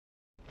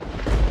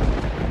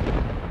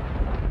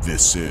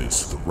This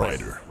is the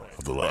Rider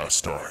of the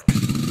Lost Ark.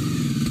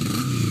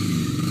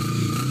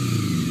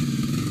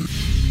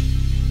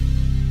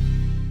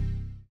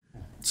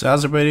 So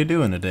how's everybody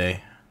doing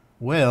today?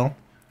 Well,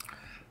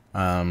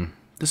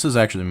 this is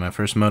actually my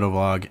first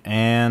motovlog,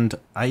 and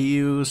I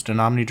used an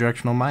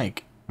omnidirectional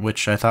mic,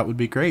 which I thought would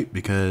be great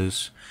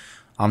because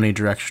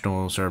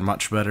omnidirectionals are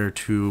much better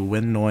to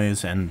wind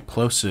noise and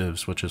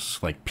plosives, which is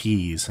like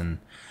P's and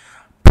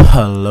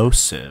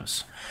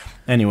plosives.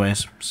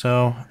 Anyways,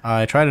 so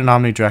I tried an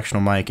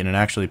omnidirectional mic, and it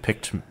actually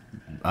picked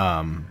picked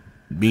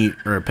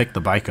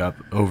the bike up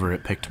over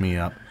it picked me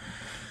up.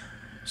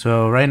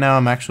 So right now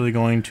I'm actually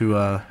going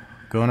to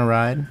go on a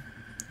ride.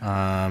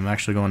 I'm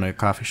actually going to a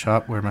coffee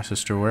shop where my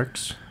sister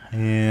works,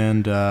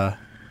 and one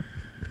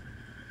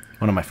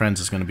of my friends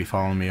is going to be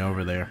following me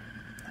over there.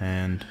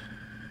 And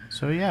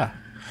so yeah,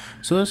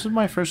 so this is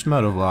my first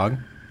motovlog.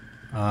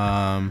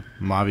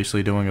 I'm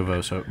obviously doing a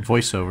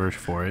voiceover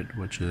for it,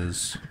 which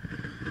is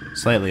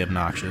slightly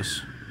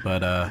obnoxious,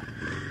 but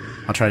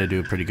I'll try to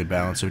do a pretty good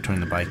balance between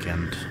the bike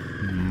and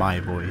my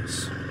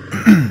voice.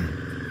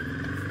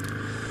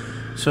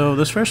 So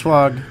this first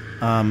vlog,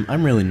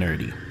 I'm really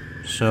nerdy.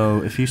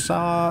 So if you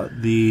saw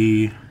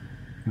the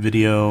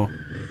video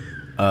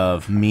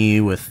of me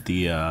with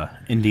the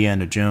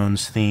Indiana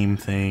Jones theme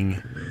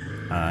thing,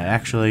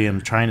 actually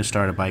I'm trying to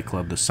start a bike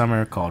club this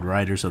summer called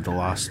Riders of the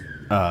Lost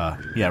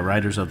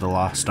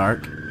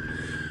Ark,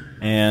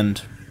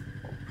 and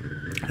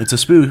it's a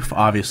spoof,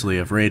 obviously,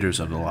 of Raiders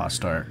of the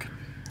Lost Ark.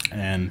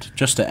 And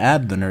just to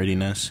add the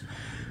nerdiness,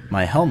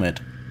 my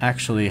helmet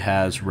actually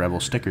has Rebel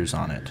stickers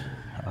on it.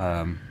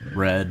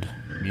 Red,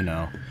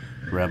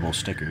 Rebel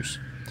stickers.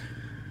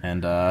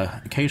 And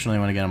occasionally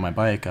when I get on my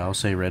bike, I'll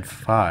say Red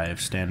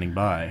 5 standing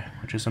by,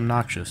 which is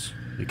obnoxious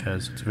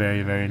because it's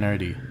very, very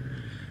nerdy.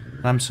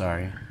 I'm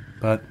sorry,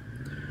 but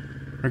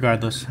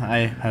regardless, I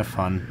have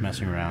fun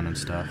messing around and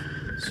stuff.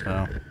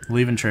 So,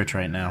 leaving church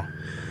right now,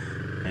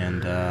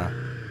 and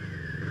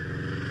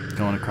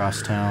going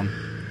across town.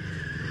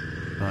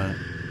 But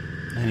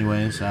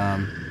anyways,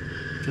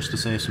 just to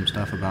say some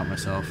stuff about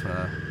myself,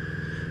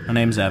 my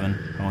name's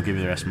Evan. I won't give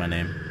you the rest of my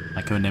name.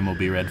 My code name will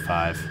be Red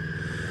 5,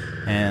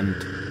 and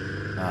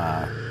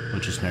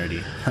which is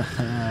nerdy.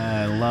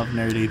 I love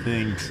nerdy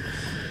things,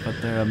 but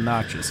they're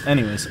obnoxious.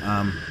 Anyways,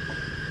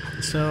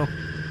 so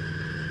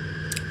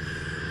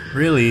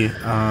really,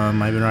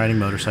 I've been riding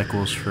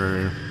motorcycles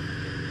for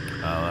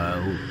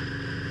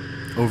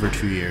over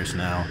 2 years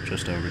now,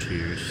 just over 2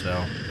 years.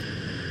 So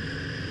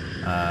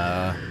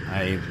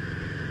I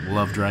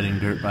loved riding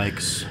dirt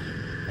bikes,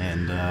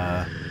 and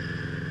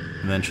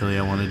eventually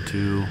I wanted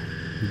to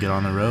get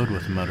on the road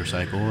with a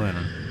motorcycle, and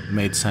it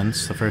made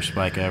sense. The first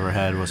bike I ever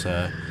had was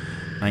a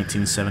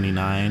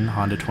 1979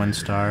 Honda Twin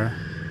Star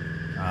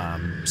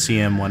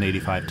CM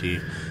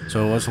 185T.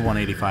 So it was a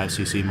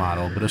 185cc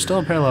model, but it was still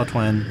a parallel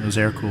twin. It was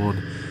air-cooled,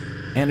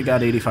 and it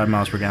got 85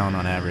 miles per gallon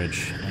on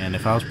average. And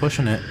if I was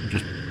pushing it,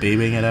 just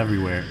babying it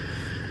everywhere,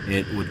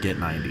 it would get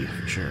 90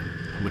 for sure,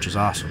 which is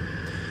awesome.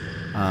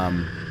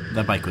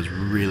 That bike was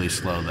really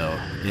slow, though.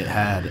 It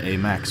had a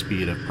max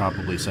speed of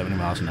probably 70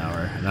 miles an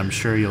hour, and I'm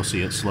sure you'll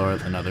see it slower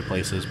than other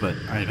places, but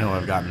I know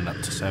I've gotten up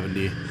to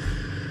 70,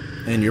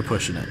 and you're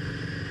pushing it.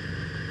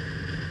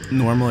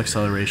 Normal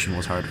acceleration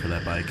was hard for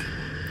that bike,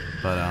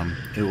 but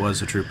it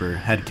was a trooper.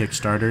 Had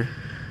Kickstarter.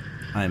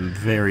 I'm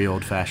very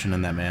old-fashioned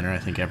in that manner. I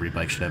think every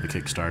bike should have a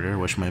Kickstarter. I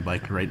wish my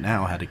bike right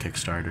now had a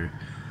Kickstarter.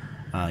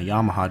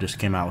 Yamaha just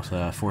came out with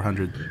a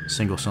 400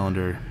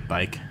 single-cylinder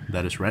bike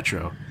that is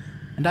retro,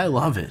 and I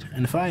love it.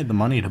 And if I had the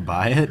money to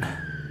buy it,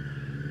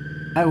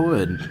 I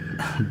would,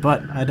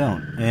 but I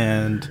don't.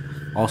 And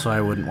also,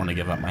 I wouldn't want to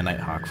give up my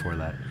Nighthawk for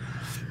that.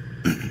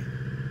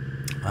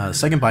 The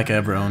second bike I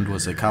ever owned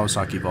was a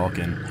Kawasaki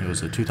Vulcan. It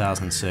was a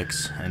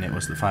 2006, and it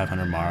was the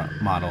 500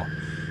 model.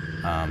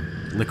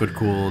 Liquid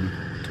cooled,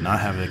 did not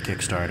have a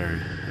Kickstarter.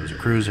 It was a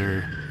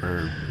cruiser,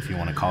 or if you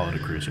want to call it a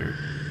cruiser,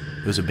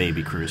 it was a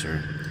baby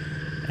cruiser.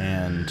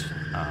 And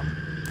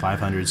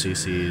 500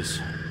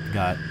 cc's,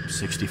 got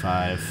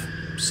 65,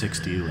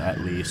 60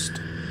 at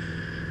least.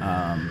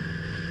 But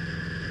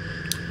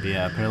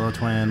yeah, parallel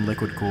twin,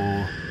 liquid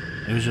cool.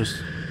 It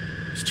was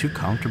too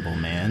comfortable,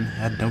 man. It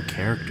had no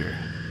character.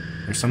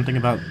 There's something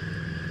about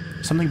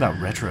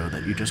retro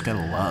that you just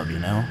gotta love,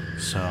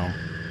 So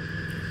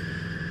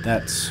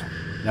that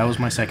was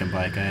my second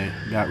bike. I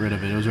got rid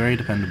of it. It was very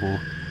dependable.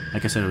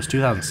 Like I said, it was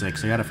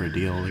 2006. I got it for a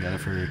deal. I got it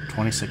for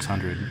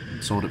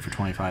 $2,600. Sold it for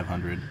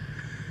 $2,500.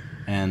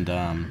 And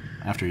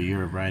after a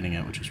year of riding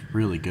it, which was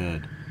really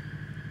good,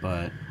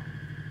 but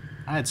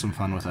I had some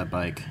fun with that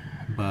bike.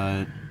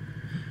 But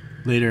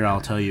later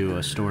I'll tell you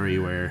a story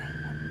where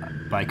a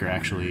biker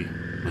actually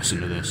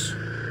listened to this.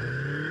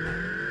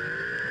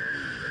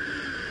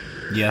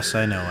 Yes,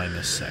 I know I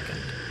missed second.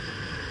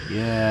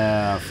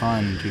 Yeah,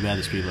 fun. Too bad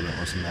the speed limit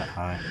wasn't that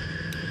high.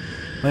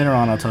 Later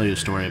on, I'll tell you a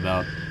story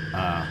about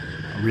a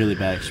really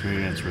bad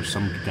experience where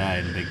some guy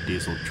in a big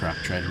diesel truck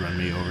tried to run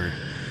me over.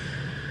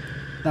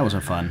 That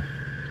wasn't fun,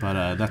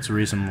 but that's the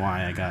reason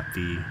why I got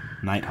the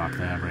Nighthawk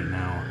that I have right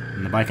now.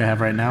 And the bike I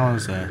have right now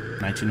is a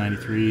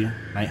 1993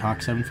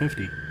 Nighthawk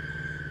 750.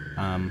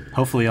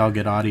 Hopefully I'll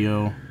get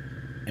audio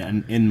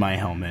in my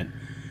helmet.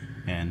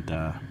 And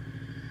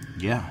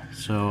yeah,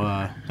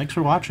 so thanks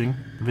for watching.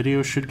 The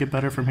video should get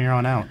better from here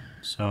on out.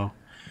 So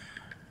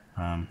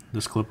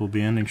this clip will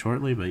be ending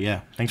shortly, but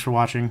yeah, thanks for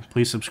watching.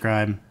 Please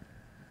subscribe.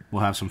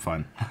 We'll have some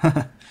fun.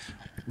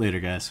 Later,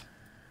 guys.